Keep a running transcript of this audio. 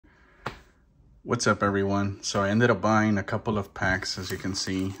What's up, everyone? So I ended up buying a couple of packs, as you can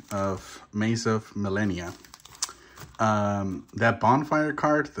see, of Maze of Millennia. That bonfire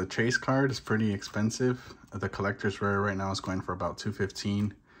card, the chase card, is pretty expensive. The collector's rare right now is going for about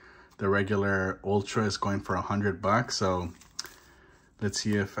 $215. The regular ultra is going for $100. So let's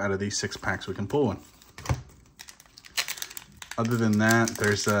see if out of these 6 packs we can pull one. Other than that,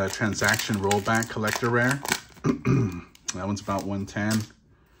 there's a transaction rollback collector rare. That one's about $110.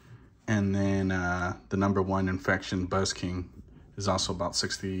 And then the #1 infection Buzz King is also about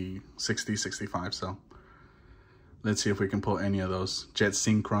 65. So let's see if we can pull any of those. Jet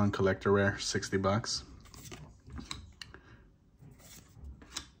Synchron collector rare, $60.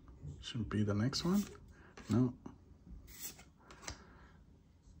 Should be the next one. No.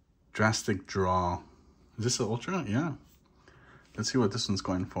 Drastic Draw. Is this an ultra? Yeah. Let's see what this one's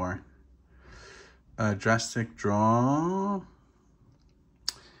going for. Drastic Draw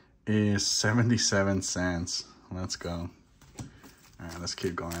is 77 cents. Let's go. All right, let's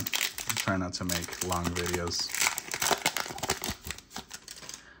keep going. Try not to make long videos.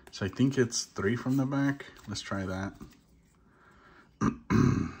 So I think it's 3 from the back. Let's try that.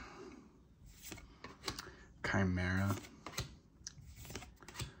 Chimera.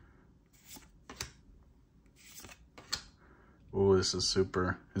 Oh, this is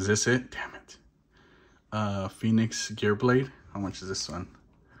super. Is this it? Damn it. Phoenix Gearblade. How much is this one?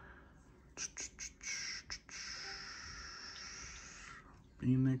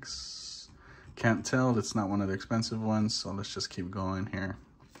 Phoenix. Can't tell. It's not one of the expensive ones, so let's just keep going here.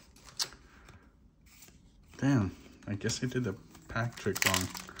 Damn, I guess I did the pack trick wrong.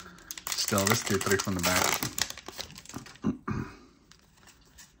 Still, let's do 3 from the back.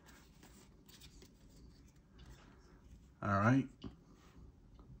 All right.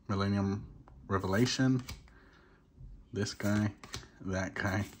 Millennium Revelation. This guy, that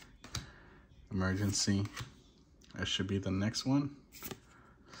guy. Emergency. That should be the next one.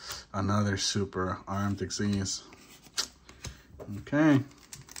 Another super armed disease. Okay.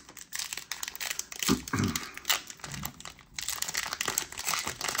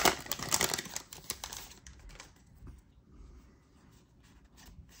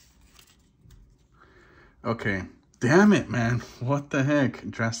 Okay. Damn it, man. What the heck?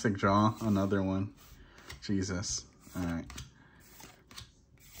 Drastic Draw. Another one. Jesus. All right.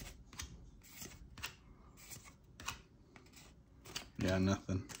 Yeah,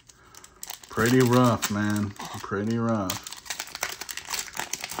 nothing. Pretty rough, man. Pretty rough.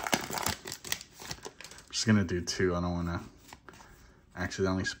 I'm just gonna do 2. I don't wanna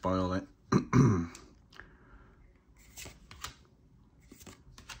accidentally spoil it.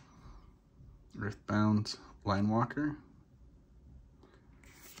 Earthbound Line Walker.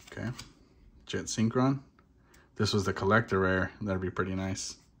 Okay. Jet Synchron. This was the collector rare. That'd be pretty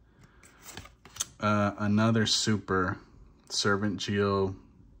nice. Another super. Servant Geo,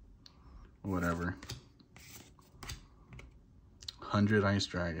 whatever. 100 Ice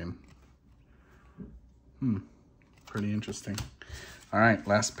Dragon. Pretty interesting. All right,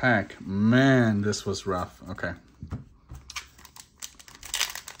 last pack. Man, this was rough. Okay.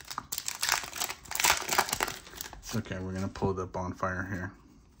 It's okay, we're gonna pull the bonfire here.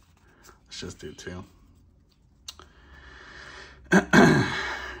 Let's just do 2.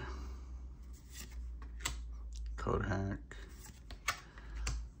 Code hack.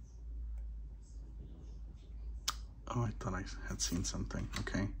 Oh, I thought I had seen something.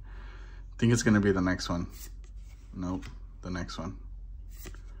 Okay. I think it's going to be the next one. Nope. The next one.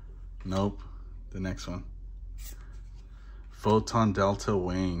 Nope. The next one. Photon Delta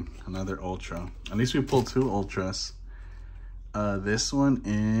Wing. Another ultra. At least we pulled 2 ultras. This one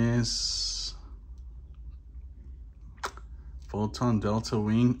is Photon Delta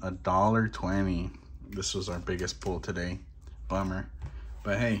Wing, $1.20. This was our biggest pull today. Bummer.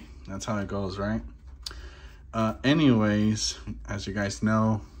 But hey, that's how it goes, right? Anyways, as you guys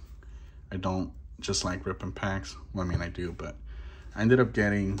know, I don't just like ripping packs. Well, I mean, I do, but I ended up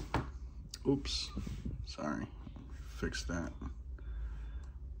getting, oops, sorry, fix that.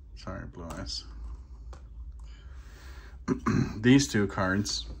 Sorry, blue eyes. These 2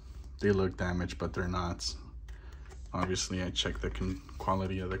 cards, they look damaged, but they're not. Obviously, I check the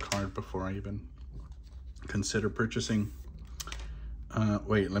quality of the card before I even consider purchasing.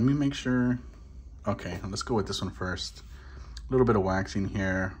 Wait, let me make sure. Okay, let's go with this one first. A little bit of waxing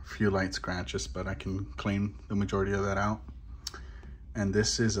here, a few light scratches, but I can clean the majority of that out. And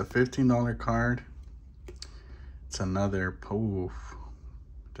this is a $15 card. It's another, poof,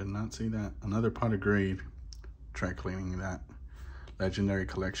 did not see that. Another Pot of Greed. Try cleaning that. Legendary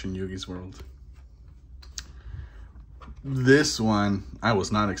Collection, Yugi's World. This one I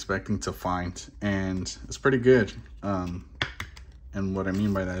was not expecting to find, and it's pretty good. And what I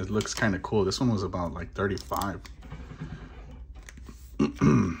mean by that, it looks kind of cool. This one was about like 35.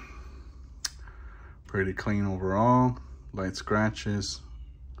 Pretty clean overall. Light scratches,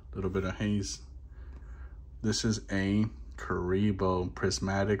 a little bit of haze. This is a Karibo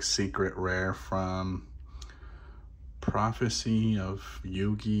Prismatic Secret Rare from Prophecy of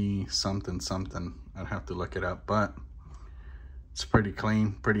Yugi something something. I'd have to look it up, but it's pretty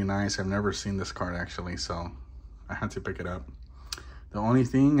clean, pretty nice. I've never seen this card actually, so I had to pick it up. The only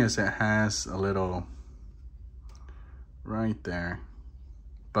thing is it has a little right there,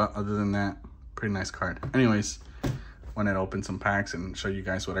 but other than that, pretty nice card. Anyways, wanted to open some packs and show you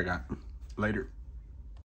guys what I got. Later.